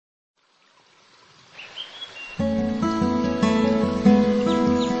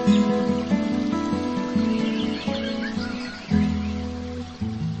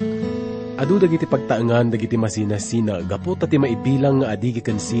Adu dagiti pagtaengan dagiti masina-sina gapu ta ti maibilang nga adigi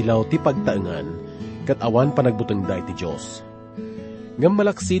ken silaw ti pagtaengan ket awan panagbutengda iti Dios. Ngem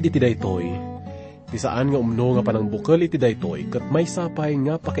malaksi iti daytoy ti saan nga umno nga panangbukel iti daytoy ket may sapay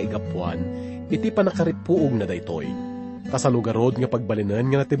nga pakaigapuan iti panakaripuog na daytoy. Kasalugarod nga pagbalinan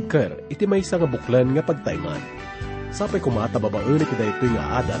nga natibker iti maysa nga buklan nga pagtaengan. Sapay kumata babaen iti daytoy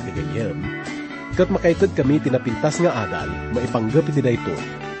nga adal ti gayem ket makaited kami tinapintas nga adal maipanggep iti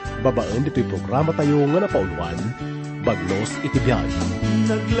daytoy. Babaen dito'y programa tayo nga napauluan, Bagnos iti Biyag.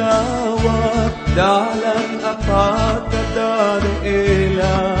 Naglawat dalan apat na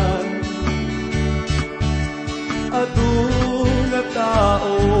dareelan, adu nga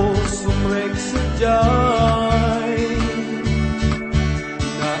tao sumrek sa jay,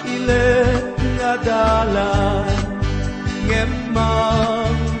 nailet nga dalan,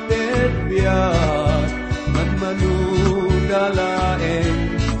 ngemang tedbiyat,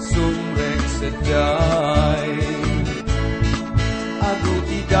 manmanudalaeng sumrek sedai. Adu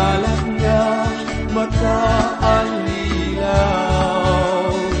di dalam niya makaalilaw,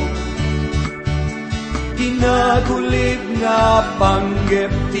 tinagulid nga panggep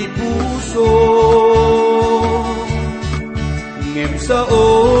ti puso, ngem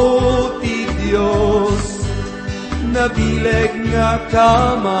sao ti Dios nabileg nga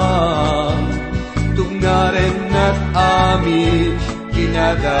kamang tungaren at amin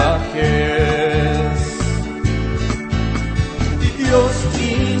kinadakes. Di Diyos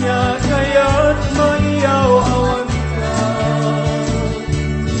di niya kaya't mayaw-awan ka,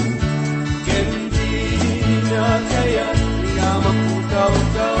 ken di niya kaya't nga maputaw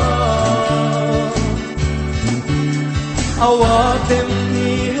ka. Awatem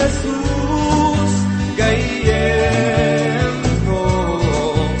ni Jesus gayem ko,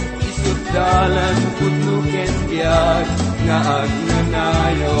 isuddalan pudno ken biyag nga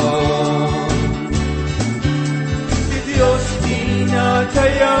agnanayon. Si Diyos di na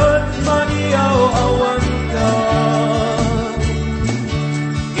kaya't maniyaw-awan ka,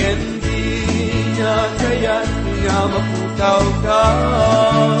 ken di na kaya't nga maputaw ka.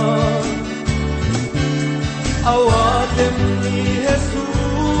 Awatem ni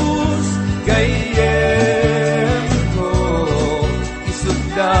Jesus gayem ko,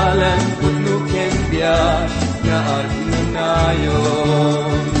 isugdalan pudno ken biyag nga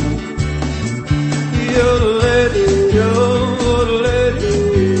agnanayon. Yodeledi, yodeledi,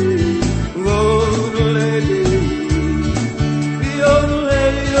 yodeledi, yodeledi,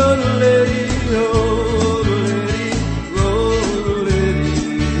 yodeledi,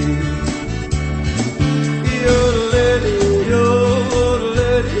 yodeledi, yodeledi,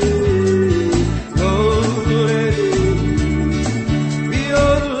 yodeledi, yodeledi,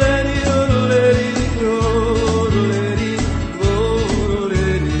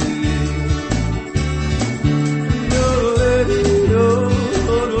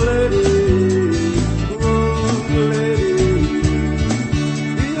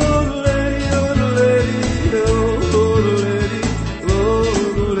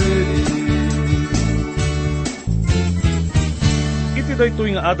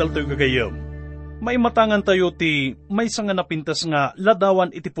 daytoy nga adal tayo gagayam. May matangan tayo ti may nga napintas nga ladawan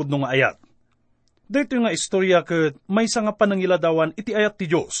iti pudno nga ayat. Daytoy nga istorya ket may nga panangiladawan iti ayat ti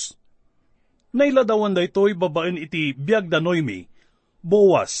Dios. Nailadawan daytoy babaen iti biag da Noemi,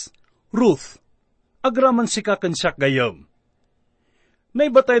 Boaz, Ruth, agraman si kaken siak gayam.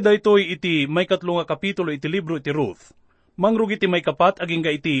 Naibatay daytoy iti may 3 nga kapitulo iti libro iti Ruth. Mangrug iti may 4 aging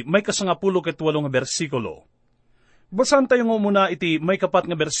iti may 18 nga bersikulo. Basan tayo nga muna iti may 4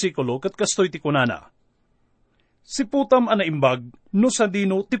 nga bersikulo ket kastoy ti kunana. Si putam ana imbag no sa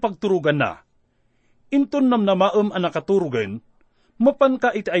dino ti pagturugan na. Inton namnamaem a nakaturugan, mapan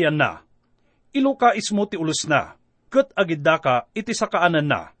ka iti ayan na. Iluka ismo ti ulos na, ket agidda ka iti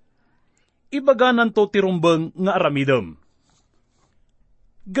sakaanan na. Ibaganan to ti rumbeng nga aramidem.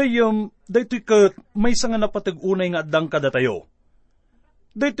 Gayem, daytoy ket may nga napatag-unay nga addang kada tayo.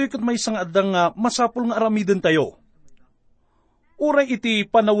 Daytoy ket may nga addang nga masapul nga aramiden tayo. Uray iti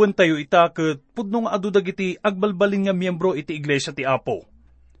panawin tayo ket pudno nga adu dagiti agbalbalin nga miyembro iti iglesia ti Apo.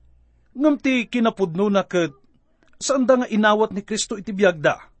 Ngem ti kinapudno na ket saan da nga inawat ni Kristo iti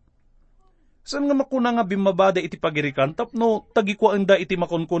biagda. Saan nga makuna nga bimabada iti pagirikan tapno tagikuan da iti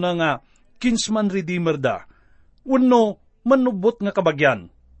makunkuna nga kinsman redeemer da. Wenno manubot nga kabagyan.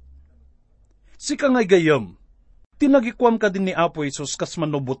 Sika nga'y gayam, tinagikuam ka din ni Apo Isus kas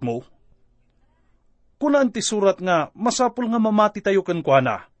manubot mo. Kunaan ti surat nga, masapul nga mamati tayo ken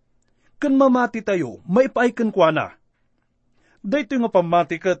kuana. Ken mamati tayo, maipaay ken kuana. Daytoy nga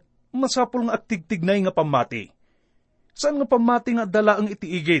pamati ket masapul nga agtigtignay nga pamati. Saan nga pamati nga dalaang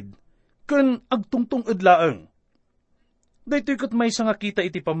iti igid, ken agtungtong idlaeng. Daytoy ket maysa nga kita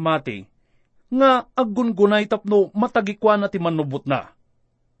iti pamati, nga aggungunay tapno matagikwan na ti manubot na.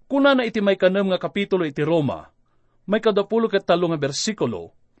 Kuna na iti may kanem nga kapitulo iti Roma, may 23 nga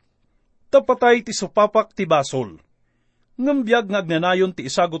bersikulo, tapatay ti supapak ti basol. Ngambiyag nga agnanayon ti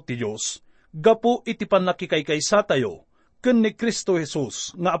isagot ti Diyos, gapu iti panakikaykaysa tayo, ken ni Kristo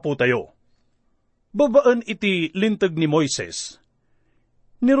Jesus nga apo tayo. Babaan iti lintag ni Moises.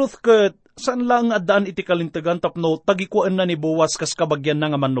 Ni Ruth ket saan lang nga daan iti kalintagan tapno tagikuan na ni Boaz kas kabagyan na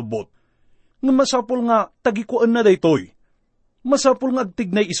nga manubot. Nga masapul nga tagikuan na daytoy. Masapul nga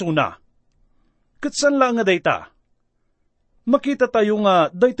agtignay isuna. Ket saan lang nga dayta? Makita tayo nga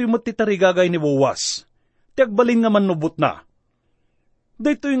daytoy matitarigagay ni Boaz. Tiagbalin nga manubot na.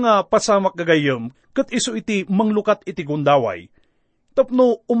 Daytoy nga pasamak gagayem, ket iso iti manglukat iti gundaway.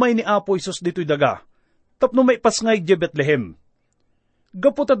 Tapno umay ni Apo Isus ditoy daga. Tapno may pasngay di Bethlehem.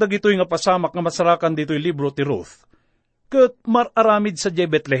 Gaputa dagitoy nga pasamak nga masarakan ditoy libro ti Ruth. Ket mararamid sa di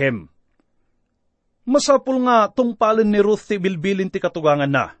Bethlehem. Masapul nga tungpalen ni Ruth ti bilbilin ti katugangan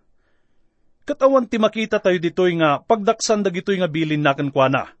na. Katawan ti makita tayo ditoy nga pagdaksan dagitoy nga bilin na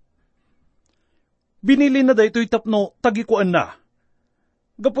kenkwana. Binili na daytoy tapno tagikuan na.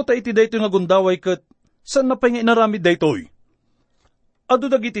 Gaputa iti daytoy nga gundaway ket saan na pay nga inaramid daytoy. Adu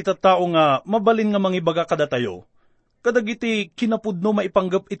dagiti tattao nga mabalin nga mangibaga kada tayo. Kadagiti kinapudno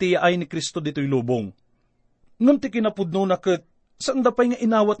maipanggep iti yaay ni Kristo ditoy lubong. Ngem ti kinapudno na ket saan da pay nga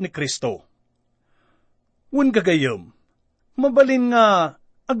inawat ni Kristo. Wen gagayem, mabalin nga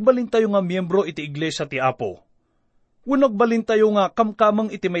agbalin tayo nga miyembro iti iglesia ti Apo. Wen agbalin tayo nga kamkamang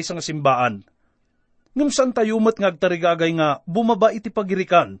iti maysa nga simbaan. Ngem saan tayo met nga agtarigagay nga bumaba iti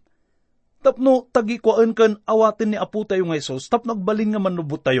pagirikan. Tapno tagikuan ken awaten ni Apo tayo nga Hesus tapno agbalin nga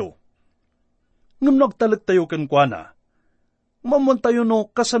manubot tayo. Ngem nagtalet tayo kenkwana. Mamon tayo no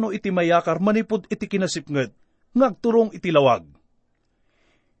kasano iti mayakar manipod iti kinasipnget nga agturong iti lawag.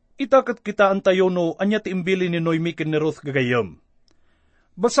 Itakat kitaan tayo no anya ti imbili ni Noemi ken ni Ruth gagayem.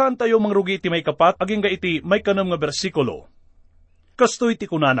 Basaan tayo mangrugi iti may kapat, aging ga iti may kanam nga bersikulo. Kastoy ti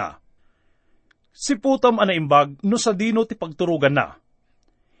kunana. Si putam ana imbag no sa dino ti pagturugan na.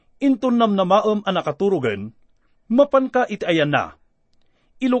 Inton nam na maem ana katurugan, mapan ka iti ayan na.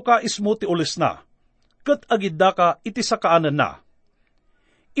 Iluka ismo ti ulis na, ket agidda ka iti sakaanan na.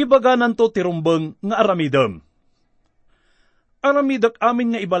 Ibaganan to ti rumbeng nga aramidem. Aramidak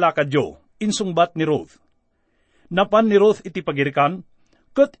amin nga ibalakadyo, insungbat ni Ruth. Napan ni Ruth iti pagirikan,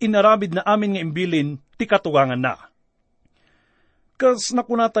 ket inaramid na amin nga imbilin ti katugangan na. Kas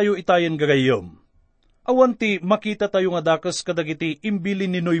nakuna tayo itayen gagayom. Awan ti makita tayo nga dakas kadagiti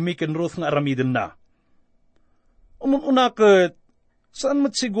imbilin ni Noemi ken Ruth nga aramiden na. Umununa ket, saan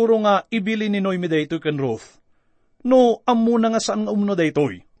mat siguro nga ibili ni Noemi daytoy ken Ruth? No, amuna nga saan nga umno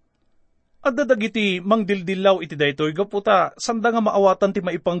daytoy? At dadagiti mangdildilaw iti daytoy gaputa sanda nga maawatan ti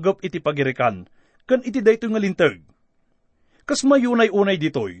maipanggep iti pagirikan, ken iti daytoy nga linteg. Kas mayunay-unay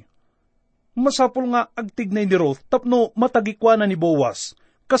ditoy. Masapul nga agtignay ni Ruth tapno matagikwana ni Boaz,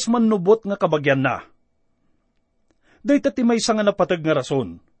 kas manubot nga kabagyan na. Dayta ti maysa nga napateg nga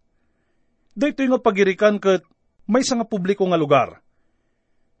rason. Daytoy nga pagirikan ket maysa nga publiko nga lugar.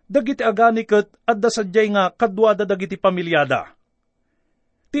 Dagiti agani ket adda sadyay nga kadwada dagiti pamilyada.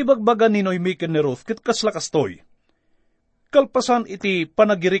 Tibagbagan ni Noemi ken ni Ruth ket kasla kastoy. Kalpasan iti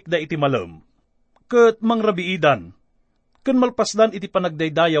panagirik da iti malem, ket mangrabiidan, ken malpasdan iti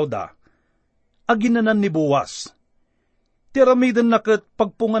panagdaydayaw da. Aginanan ni Boaz. Tiramiden na ket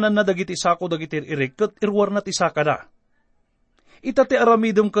pagpunganan na dagiti sako dagiti irik ket irwar na ti saka da. Ita ti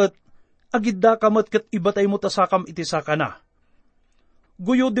aramidem ket agidda kamet ket ibatay mo tasakam iti saka na.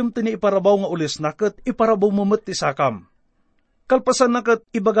 Guyodem ti ni iparabaw nga ulis na ket iparabaw mo met ti sakam. Kalpasan na ket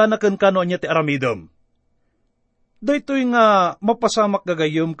ibagana ken kano anya ti aramidem. Daytoy nga mapasamak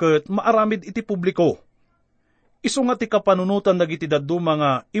gagayem ket maaramid iti publiko. Isu nga ti kapanunutan dagiti dadduma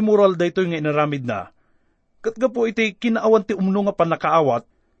nga immoral daytoy nga inaramid na. Ket gapo iti kinaawan ti umno nga panakaawat,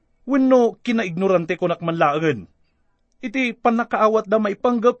 wenno kinaignorante kunak manlaen. Iti panakaawat da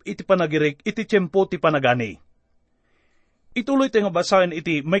maipanggep iti panagirik iti tiempo ti panagani. Ituloy tayo nga basahin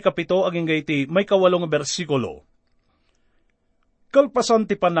iti may 7 aging iti may 8 nga bersikulo. Kalpasan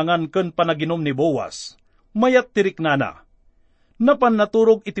ti panangan ken panaginom ni Boaz, mayat tirik nana. Napan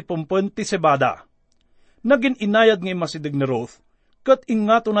naturog iti pumpen ti sebada. Nagin inayad nga imasidig ni Ruth, ket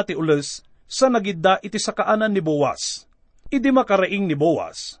ingato na ti ules sa nagidda iti sakaanan ni Boaz. Idi makaraing ni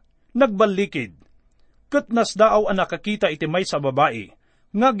Boaz, nagbalikid, ket nasdaaw ang nakakita iti may sa babae,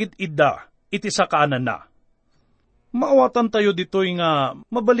 ngagit idda iti sakaanan na. Maawatan tayo ditoy nga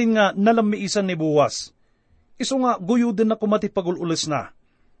mabalin nga nalamiisan ni Boaz. Isu nga guyuden na kumati pagulules na.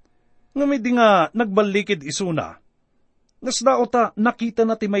 Ngamidi nga nagbalikid isuna. Nasdao ta nakita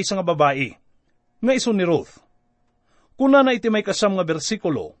na ti may nga babae, nga iso ni Ruth. Kuna na iti may kasam nga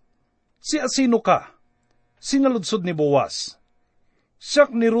bersikulo, si asino ka? Sinaludsod ni Boaz. Siyak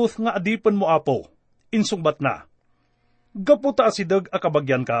ni Ruth nga adipan mo apo, insungbat na. Gaputa asidag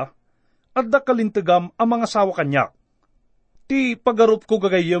akabagyan ka, at dakalintegam ang mga sawa kanyak. Ti pagarup ko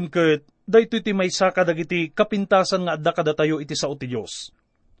gagayam ket, dayto iti may saka dagiti kapintasan nga adda kadatayo iti sao ti Diyos.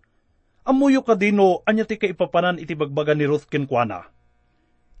 Amuyo ka dino, anya ti kaipapanan iti bagbaga ni Ruth kenkwana.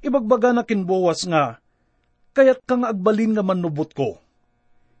 Ibagbaga na kin Boaz nga, kayat ka nga agbalin nga manubot ko.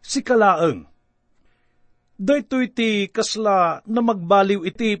 Si kalaeng. Dayto iti kasla na magbaliw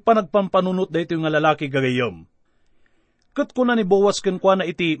iti panagpampanunot dayto nga lalaki gagayam. Kat kuna ni Boaz kenkwana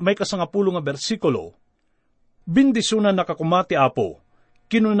iti may kasangapulo nga bersikulo, bindisunan nakakumati apo,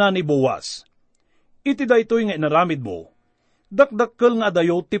 kinuna ni Boaz. Iti daytoy nga inaramid mo, dakdakkel nga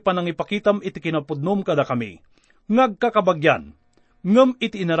adayo ti panangipakitam iti kinapudnom kada kami, ngagkakabagyan, ngem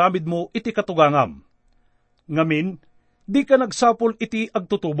iti inaramid mo iti katugangam. Ngamin, di ka nagsapol iti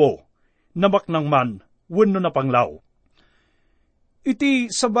agtutubo, namaknang man, wenno na panglaw.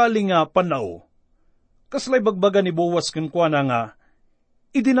 Iti sabali nga panao, kaslay bagbaga ni Boaz kenkwana nga,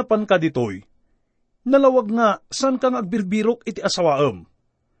 idinapan ka ditoy, nalawag nga san kang agbirbirok iti asawaem.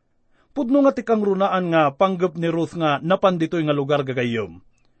 Pudno nga ti kang runaan nga panggep ni Ruth nga napan ditoy nga lugar gagayem.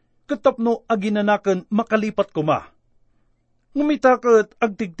 Katapno aginanaken makalipat kuma. Ngumitaket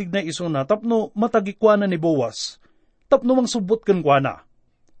agtigtig na iso na tapno matagikwana ni Boaz, tapno mang subot kenkwana.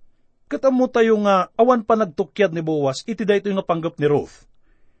 Katamo tayo nga awan pa nagtukyad ni Boaz iti daytoy nga panggep ni Ruth.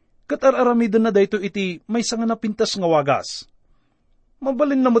 Katararamidan na dayto iti may nga napintas nga wagas.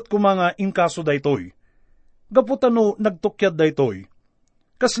 Mabalin namot ko mga inkaso daytoy. Gaputano nagtukyad daytoy.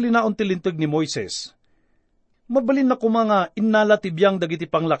 Kaslinaon ti linteg ni Moises. Mabalin na kumanga innala ti biyang dagiti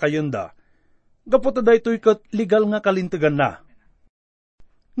panglakayenda. Gaputa daytoy ket legal nga kalintegan na.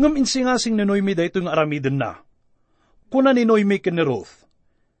 Ngem insingasing ni Noemi daytoy nga aramiden na. Kuna ni Noemi ken ni Ruth.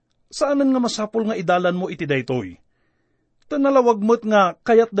 Saanan nga masapol nga idalan mo iti daytoy? Tanalawag mo't nga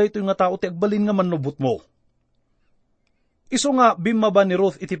kayat daytoy nga tao ti agbalin nga manubot mo. Iso nga bimaba ni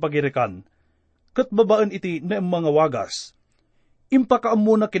Ruth iti pagirikan, ket babaan iti na mga wagas. Impakaam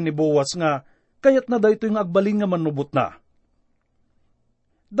muna kin ni Boaz nga, kayat na daytoy nga agbalin nga manubot na.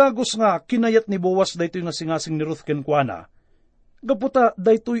 Dagos nga, kinayat ni Boaz daytoy nga singasing ni Ruth kenkwana. Gaputa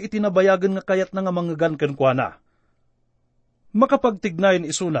daytoy itinabayagan nga kayat na nga manggagan kenkwana. Makapagtignayan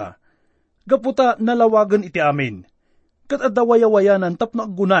isuna, gaputa nalawagan iti amin, kat adawayawayanan tapno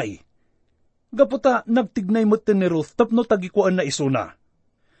aggunay. Gaputa nagtignay motten ni Ruth tapno tagikuan na isuna.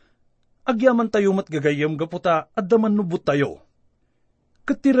 Agyaman tayo mat gagayam gaputa addaman nubot tayo.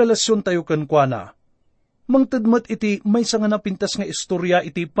 Iti relasyon tayo kenkwana, mangtedmet iti may nga napintas nga istorya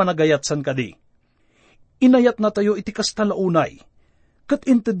iti panagayatsan kadi. Inayat na tayo iti kastalaunay, kat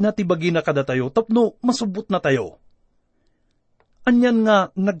inted na ti bagina kada tayo, tapno masubot na tayo. Anyan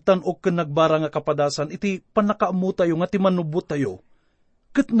nga nagtanok ken nagbara nga kapadasan iti panakaamu tayo nga ti manubot tayo,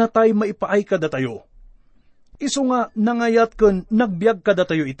 kat natay maipaay kada tayo. Iso nga nangayat ken nagbiag kada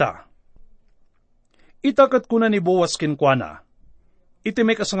tayo ita. Itakat kuna ni Boaz kenkwana, iti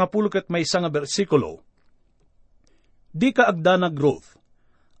may kasangapulo ket may nga bersikulo. Di ka agdanag Ruth,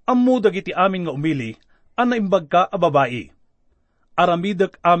 ammo dagiti amin nga umili, ana imbag ka a babae.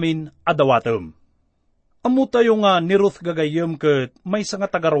 Aramidek amin adawatem. Ammo tayo nga ni Ruth gagayem ket may nga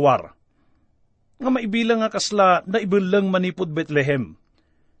tagarwar. Nga maibilang nga kasla na ibelang manipod Bethlehem.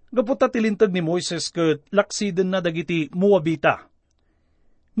 Gaputa tilintag ni Moises ket laksiden na dagiti Moabita.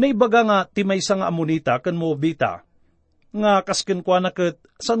 Naibaga nga ti may nga Amonita ken Moabita, nga kaskenkwana ket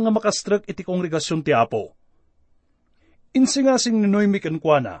saan nga makastrek iti kongregasyon ti Apo. Insingasing ni Noemi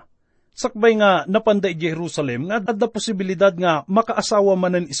kenkwana, sakbay nga napanda iti Jerusalem nga adda posibilidad nga makaasawa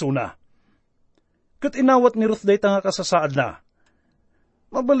manen isuna. Ket inawat ni Ruth dayta nga kasasaad na.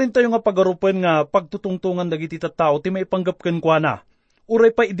 Mabalin tayo nga pagarupen nga pagtutungtungan dagiti tattao ti maipanggap kenkwana,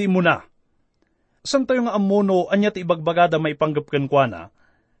 uray pa idi mo na. San tayo nga amono anya ti ibagbagada maipanggap kenkwana,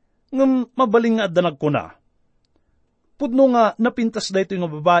 ngem mabaling nga adda nagkuna. Pudno nga napintas dayto nga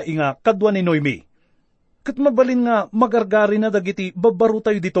babae nga kadwa ni Noemi. Ket mabalin nga magargari na dagiti babaro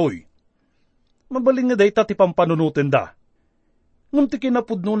tayo ditoy. Mabalin nga dayta ti pampanunuten da. Ngem ti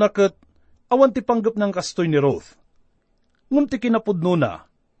kinapudno na ket awan ti panggep ng kastoy ni Ruth. Ngem ti kinapudno na,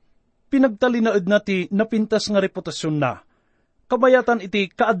 pinagtalinaed na ti napintas nga reputasyon na, kabayatan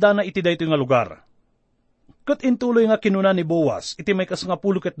iti kaadana iti dayto nga lugar. Ket intuloy nga kinuna ni Boaz iti may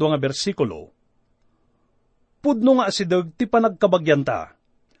kasangapulo ket dua nga bersikulo. Pudno nga asideg ti panagkabagyan ta,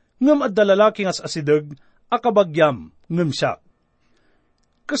 ngem adda lalaki nga asideg akabagyam ngem siya.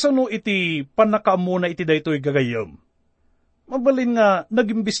 Kasano iti panakaamuna iti daytoy gagayem. Mabalin nga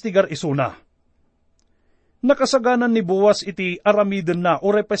nagimbestigar isuna. Nakasaganan ni Boaz iti aramiden na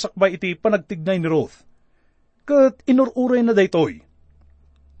oray pasakbay iti panagtignay ni Ruth. Kat inururay na daytoy.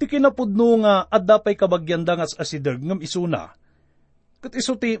 Ti kinapudno nga adda pay kabagyanda nga asidag ngam isuna. Kat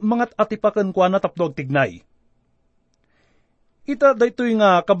iso ti mangat atipaken kwa na tapno agtignay. Ita daytoy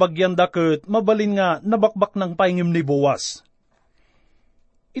nga kabagyanda kat mabalin nga nabakbak ng paingim ni Boaz.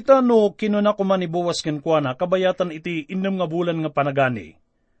 Ita no kinuna ko man ni Boaz ken kwa na kabayatan iti 6 nga bulan nga panagani.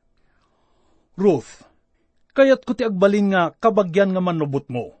 Ruth, kayat ko ti agbalin nga kabagyan nga manubot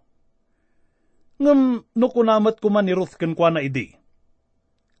mo. Ngam no kunamat ko man ni Ruth ken kwa na idi.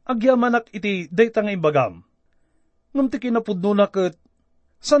 Agyamanak iti dayta nga imbagam. Ngam ti kinapudno na ket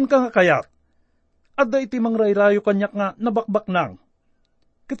san ka nga kayat? Adda iti mangrayrayo kanyak nga nabakbak nang.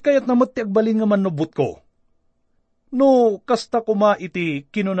 Ket kayat namat ti agbalin nga manubot ko. No, kasta kuma iti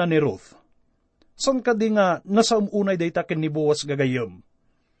kinuna ni Ruth. San ka di nga nasa umunay dayta ken ni Boaz gagayem.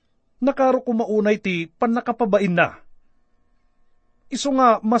 Nakaro kumaunay ti panakapabain na. Isu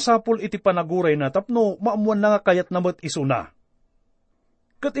nga masapul iti panaguray na tapno maamuan na nga kayat namat isu na.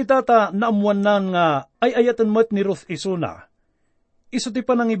 Kat itata naamuan na nga ay ayatan mat ni Ruth isu na. Isu ti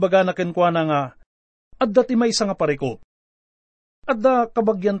panangibaga na ken kwa na nga adda ti maysa nga parikot. Adda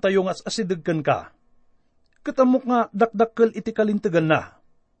kabagyan tayo nga asidagken ka. Katamok nga dakdakkel iti kalintegan na.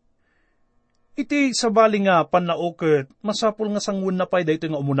 Iti sabali nga pannaoket, masapul nga sangun na pay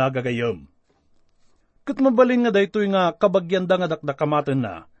daytoy nga umuna gagayem. Kat mabalin nga daytoy nga kabagyanda nga dakdakamaten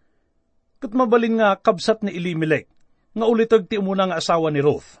na. Kat mabalin nga kabsat ni Elimelech, nga ulitag ti umuna nga asawa ni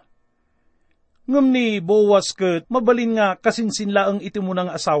Ruth. Ngam ni Boaz ket mabalin nga kasinsinlaeng iti umuna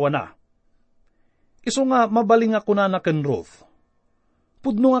nga asawa na. Isu nga mabalin nga kunana ken Ruth.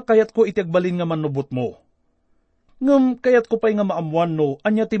 Pudno nga kayat ko iti agbalin nga manubot mo. Ngam kayat ko pa'y nga maamuan no,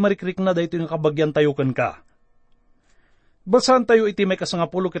 anya ti marikrik na dahito yung kabagyan tayo kan ka. Basahan tayo iti may 13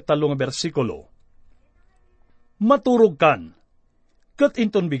 nga bersikulo. Maturog kan, kat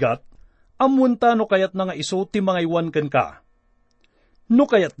inton bigat, amunta no kayat na nga iso ti mga iwan kan ka. No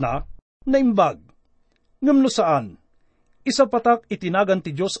kayat na, naimbag. Ngam no saan, isa patak itinagan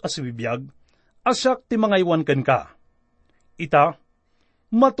ti Diyos as bibiyag, asyak ti mga iwan kan ka. Ita,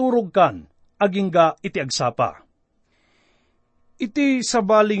 maturog kan, agingga iti agsapa. Iti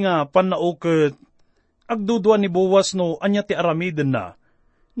sabali nga pannaoket, agdudwa ni Boaz no anya ti aramiden na,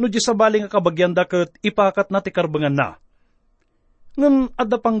 no di sabali nga kabagyanda ket ipakat na ti karbengan na. Ngem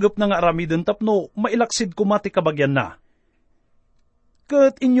adda panggep na nga aramiden tapno mailaksid kuma ti kabagyan na.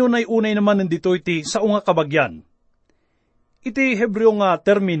 Ket inyo nay unay naman nandito iti sao nga kabagyan. Iti Hebreo nga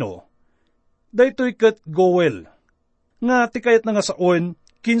termino, daytoy ket goel, nga ti kayat na nga saon,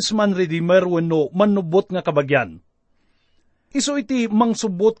 kinsman redeemer wenno manubot nga kabagyan. Isu iti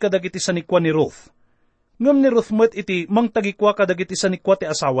mangsubot kadag iti sanikwa ni Ruth. Ngam ni Ruth met iti mangtagikwa kadag iti sanikwa ti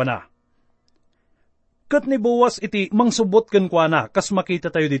asawa na. Kat ni Boaz iti mangsubot ken kwa na, kas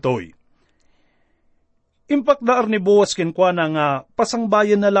makita tayo ditoy. Impakdaar ni Boaz ken kwa na nga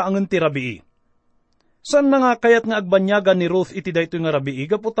pasangbayan na laangan ti rabii. San na nga kayat nga agbanyagan ni Ruth iti daytoy nga rabii,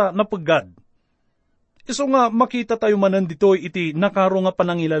 gaputa napaggad. Isu nga makita tayo manan ditoy iti nakaro nga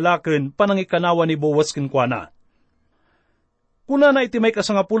panangilalaken panangikanawa ni Boaz ken kwa na. Kuna na iti may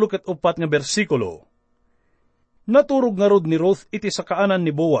 14 nga bersikulo. Naturog nga rod ni Ruth iti sakaanan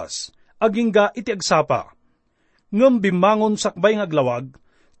ni Boaz, agingga iti agsapa. Ngem bimangon sakbay nga aglawag,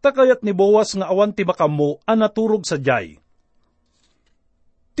 takayat ni Boaz nga awan ti bakam a naturog sa jay.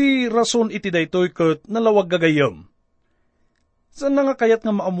 Ti rason iti daytoy ket nalawag gagayem. San nga kayat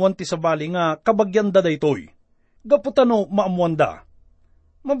nga maamuan ti sabali nga kabagyanda daytoy? Gaputano maamuan da.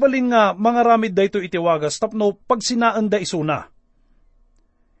 Mabalin nga mangaramid daytoy iti wagas tapno pagsinaan da isuna.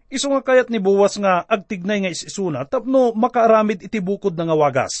 Isu nga kayat ni Boaz nga agtignay nga isuna tapno makaaramid iti bukod nga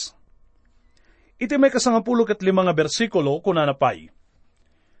wagas. Iti may 15 nga bersikulo kunana pay.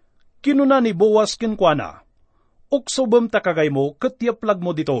 Kinuna ni Boaz ken kwa na, uksobem ta kagay mo ket tiaplag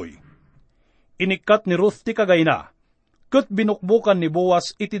mo ditoy. Inikat ni Ruth ti kagay na, ket binukbukan ni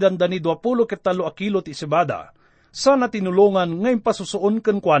Boaz iti dandani 23 kilo ti sibada, sana tinulungan ngayon pasusuon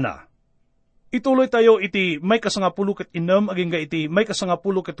ken kwa na. Ituloy tayo iti may 16 aging iti may 18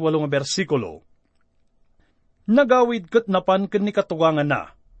 nga bersikulo. Nagawid ket napan ken ni katugangan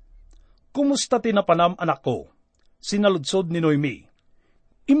na. Kumusta tinapanam anak ko? Sinaludsod ni Noemi.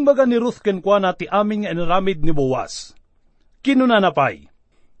 Imbaga ni Ruth ken kwa na ti amin nga inaramid ni Boaz. Kinuna na pay.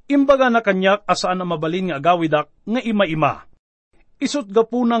 Imbaga na kanyak asaan na mabalin nga agawidak nga ima-ima. Isut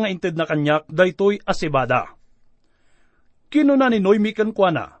gapuna nga inted na kanyak daytoy asibada. Kinuna ni Noemi ken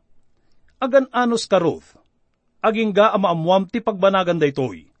kwa na. Agan anos ka Ruth, agingga amaamuam ti pagbanagan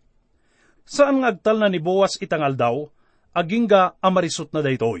daytoy. Saan nga agtal na ni Boaz itangal daw, agingga amarisot na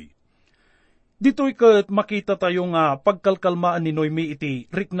daytoy. Dito'y ket makita tayo nga pagkalkalmaan ni Noemi iti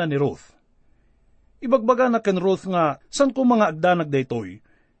rikna ni Ruth. Ibagbaga na ken Ruth nga, san ko mga agdanag daytoy,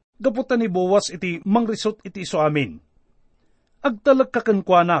 gaputan ni Boaz iti mangrisot iti iso amin. Agtalag ka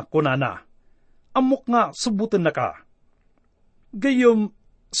kenkwana, kunana, amok nga subuten na ka. Gayom,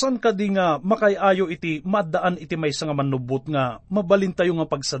 san ka di nga makayayo iti maddaan iti maysa nga manubot nga mabalin tayo nga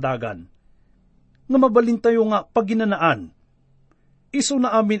pagsadagan, nga mabalin tayo nga paginanaan. Isu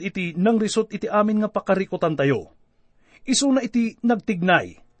na amin iti nangrisot iti amin nga pakarikutan tayo. Isu na iti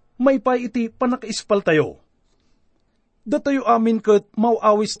nagtignay, may pay iti panakaispal tayo. Datayo amin ket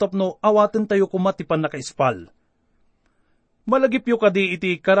mauawis tapno awaten tayo kumati panakaispal. Malagipyo kadi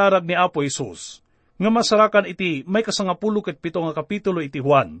iti kararag ni Apo Isus, nga masarakan iti may 17 nga kapitulo iti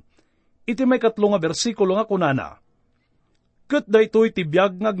Juan, iti may 3 nga bersikulo nga kunana. Ket daytoy ti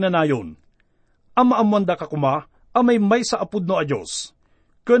biag nga agnanayon, amaamanda ka kuma, amay may sa apudno a Diyos,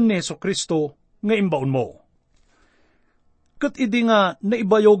 ken ni Jesu-Kristo nga imbaon mo. Ket idi nga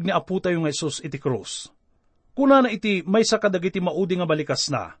naibayog ni Apo tayo nga Jesus iti krus, kunana iti may sa kadagiti maudi nga balikas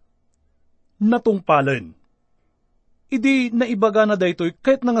na, natungpalen. Idi naibaga na daytoy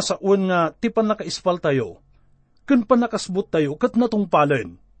kahit na nga saun nga ti panakaispal tayo, ken panakasbut tayo ket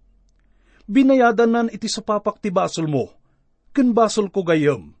natungpalen. Binayadan nan iti sapapak ti basol mo, ken basol ko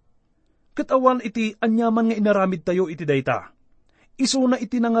gayem. Ket awan iti anyaman nga inaramid tayo iti dayta, isu na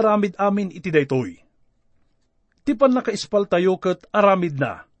iti nangaramid amin iti daytoy. Ti panakaispal tayo ket aramid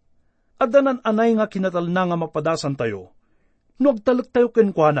na, adanan anay nga kinatalna nga mapadasan tayo, no agtalek tayo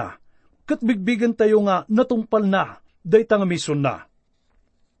kenkwana, ket bigbigen tayo nga natungpal na, dayta nga misyon na.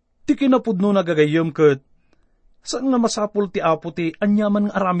 Ti kinapudno na gagayem ket, saan nga masapul ti Apo ti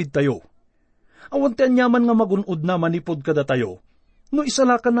anyaman nga aramid tayo? Awan ti anyaman nga magunod na manipod kada tayo, no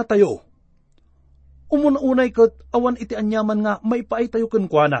isalakan na tayo. Umunay ket awan iti anyaman nga maipaay tayo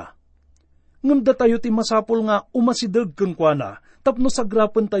kenkwana. Ngumda tayo ti masapul nga umasideg kenkwana, tapno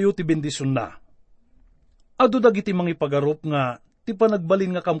sagrapen tayo ti bendisyon na. Adu dagiti mangipagarup nga ti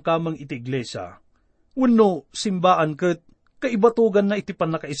panagbalin nga kamkamang iti iglesia, wenno simbaan ket kaibatugan na iti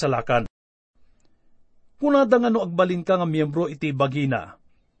panakaisalakan. Kunada nga no agbalin ka nga miyembro iti bagina,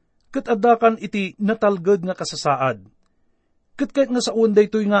 ket adakan iti natalged nga kasasaad, ket kahit nga sa unday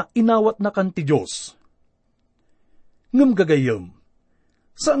to'y nga inawat na kan ti Diyos. Ngem gagayem,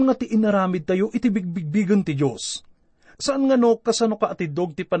 saan nga ti inaramid tayo iti bigbigbigan ti Diyos? Saan nga no kasano ka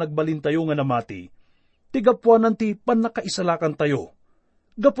atidog ti panagbalin tayo nga namati? Ti gapuanan ti panakaisalakan tayo.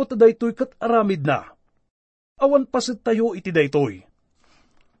 Gapot daytoy ket aramid na. Awan pasit tayo iti daytoy.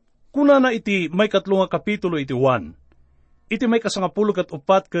 Kunana iti may 3 nga kapitulo iti Juan, iti may 14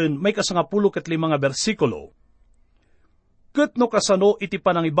 ken may 15 nga bersikulo. Ket no kasano iti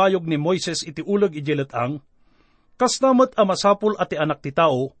panangibayog ni Moises iti uleg ijeletang, kasnamet a masapul ati anak ti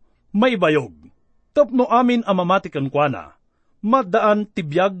tao, may bayog. Tapno amin a mamati kenkwana, maddaan ti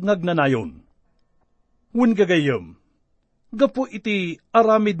biag ngagnanayon. Wen gagayem, gapo iti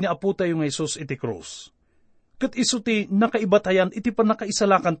aramid ni Apo tayo nga Jesus iti krus. Ket isu ti nakaibatayan iti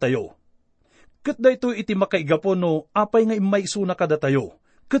panakaisalakan tayo. Ket dayto iti makaigapo no apay nga imaisuna kada tayo,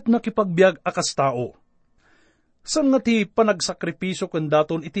 ket nakipagbiag akas tao. San nga ti panagsakripisyo ken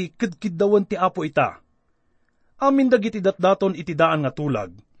daton iti kedkiddawen ti Apo ita. Amin dagiti datdaton iti daan nga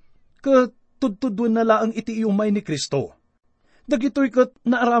tulag, ket tudtudwen na laeng iti iumay ni Kristo. Dagitoy ket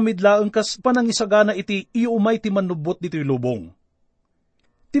naaramid laeng kas panangisagana iti iumay ti manubot ditoy lubong.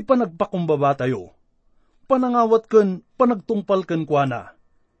 Ti panagpakumbaba tayo, panangawat ken panagtungpal ken kuana.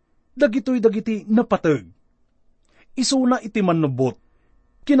 Dagitoy dagiti napateg. Isuna iti manubot,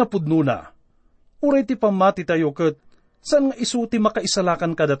 kinapudno na. Uray ti pamati tayo ket saan nga isu ti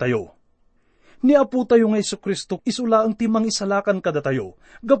makaisalakan kada tayo. Ni Apo tayo nga Jesu-Kristo isulaang ti mangisalakan kada tayo,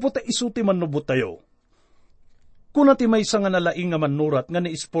 gaputa isu ti manubot tayo. Kuna ti maysa nga nalaing nga manurat nga ni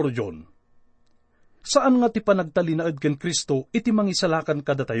Spurgeon, saan nga ti panagtalinaed ken Kristo iti mangisalakan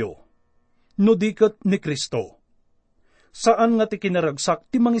kada tayo? No diket ni Kristo. Saan nga ti kinaragsak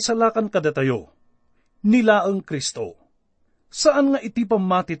ti mangisalakan kada tayo? Nilaeng Kristo. Saan nga iti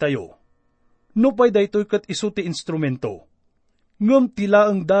pamati tayo? No pay daytoy ket isu ti instrumento. Ngem ti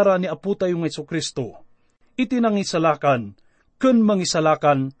laeng dara ni Apo tayo nga Jesu-Kristo, iti nangisalakan ken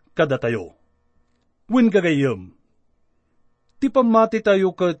mangisalakan kada tayo. Wen gagayem, ti pamati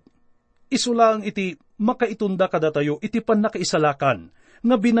tayo ket isulaang iti makaitunda kada tayo iti pannakaisalakan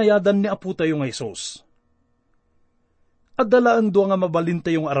nga binayadan ni Apo tayo nga Jesus. Adala ang nga mabalin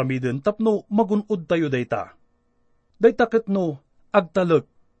tayong aramiden tapno magunod tayo dayta. Dayta ket no agtalek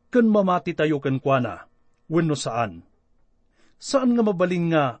ken mamati tayo kenkwana, wenno saan. Saan nga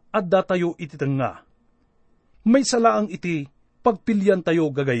mabalin nga adda tayo iti tenga. May salaang iti pagpilyan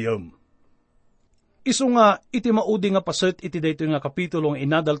tayo gagayam. Isu nga iti maudi nga paset iti daytoy nga kapitulong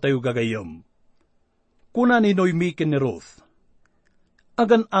inadal tayo gagayam. Kuna ni Noemi ken ni Ruth.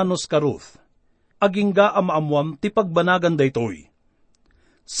 Agan anos ka Ruth, aging ga amaamuam ti pagbanagan daytoy.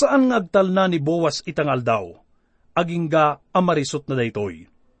 Saan nga agtal na ni Boaz itang aldaw, aging ga amarisot na daytoy.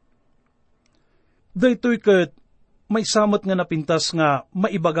 Daytoy ket may samot nga napintas nga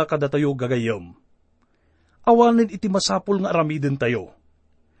maibaga kada tayo gagayam. Awanin iti masapul nga aramiden tayo.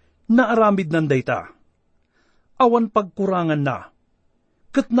 Naaramid nan dayta. Awan pagkurangan na.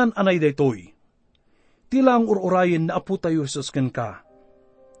 Ketnan anay daytoy. Tilang ururayin na apo tayo Jesus ken ka.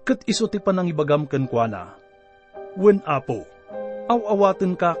 Ket iso ti panangibagam ken kuana. Wen apo,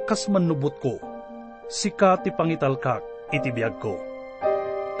 awawaten ka kas manubot ko. Sika ti pangitalkak iti biag ko.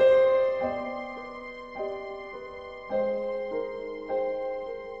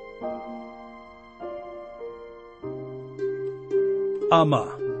 Ama,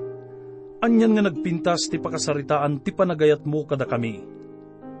 anyan nga nagpintas ti pakasaritaan ti panagayat mo kada kami.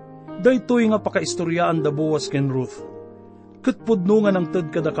 Daytoy nga pakaistoryaan da Boaz ken Ruth. Ket pudno nga nang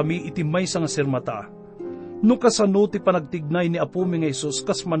ted kada kami iti maysa nga sirmata. No kasano ti panagtignay ni apo mi nga Isus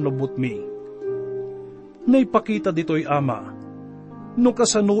kas manlubot mi. Naipakita ditoy Ama. No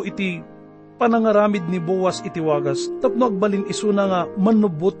kasano iti panangaramid ni Boaz iti wagas tapno agbalin isuna nga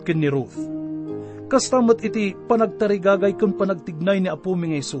manlubot ken ni Ruth. Kastamat iti panagtarigagay kun panagtignay ni apo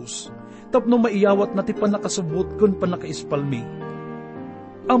mi nga Isus, tapno maiyawat na ti panakasubot kun panakaispal mi.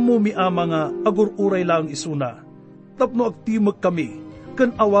 Amo mi Ama nga agururay lang isuna, tapno agtimag kami,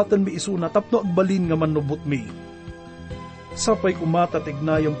 kan awatan mi isuna tapno agbalin nga manubot mi. Sapay kumata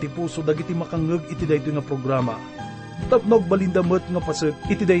tignayam ti puso dagiti makangeg iti daytoy nga programa, tapno agbalin damet nga paset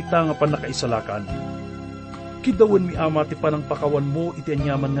iti dayta nga panakaisalakan. Kidawan mi Ama ti panangpakawan mo iti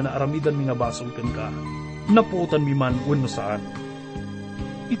anyaman nga naaramidan mi nga basol ken ka. Napuotan mi man wenno saan.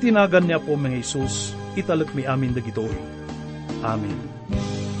 Itinagan niya po mga Isus, italek mi amin dagitoy. Amen.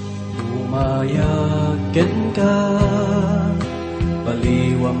 Umayag ken ka,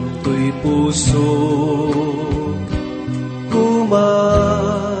 baliwam to'y puso.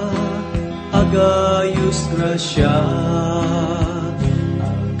 Agayos grasya,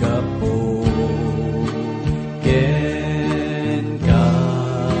 agapo ken ka.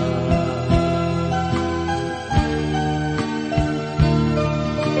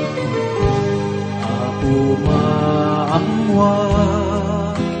 Apo maamwag,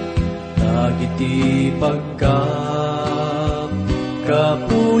 dagiti pagkapuyak,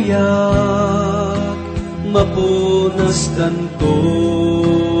 mapunastan ko.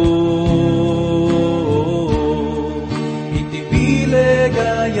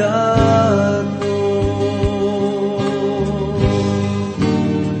 Gayan mo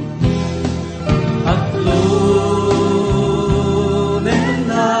at lunen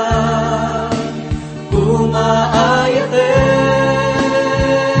na umaayaten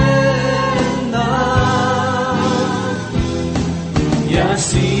na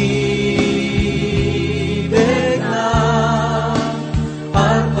yasibig na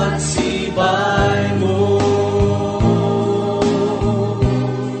at pagsibay mo.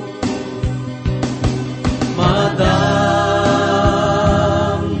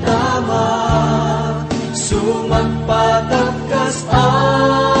 Magpatagkas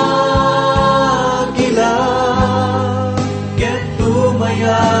agila, ket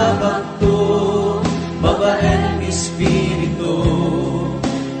tumayabak to, babaeng espiritu,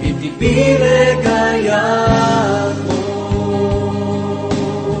 iti pilegayan mo.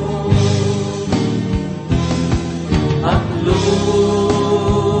 At lunen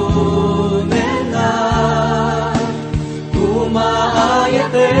na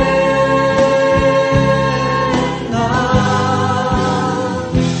umaayate,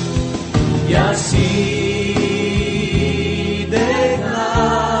 yasideg na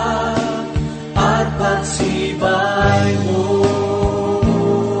at pagsibay mo.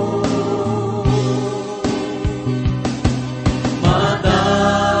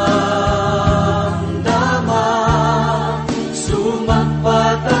 Madamdama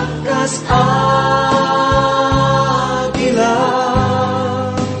sumagpatagkas agila,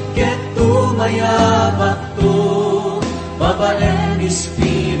 ket tumayabak to, babaeng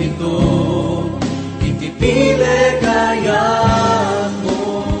espiritu, pilegayan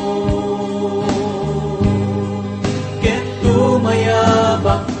mo. Ket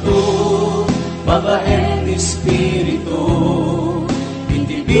tumayabak to, babaeng espiritu,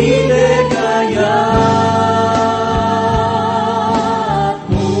 hindi pilegayan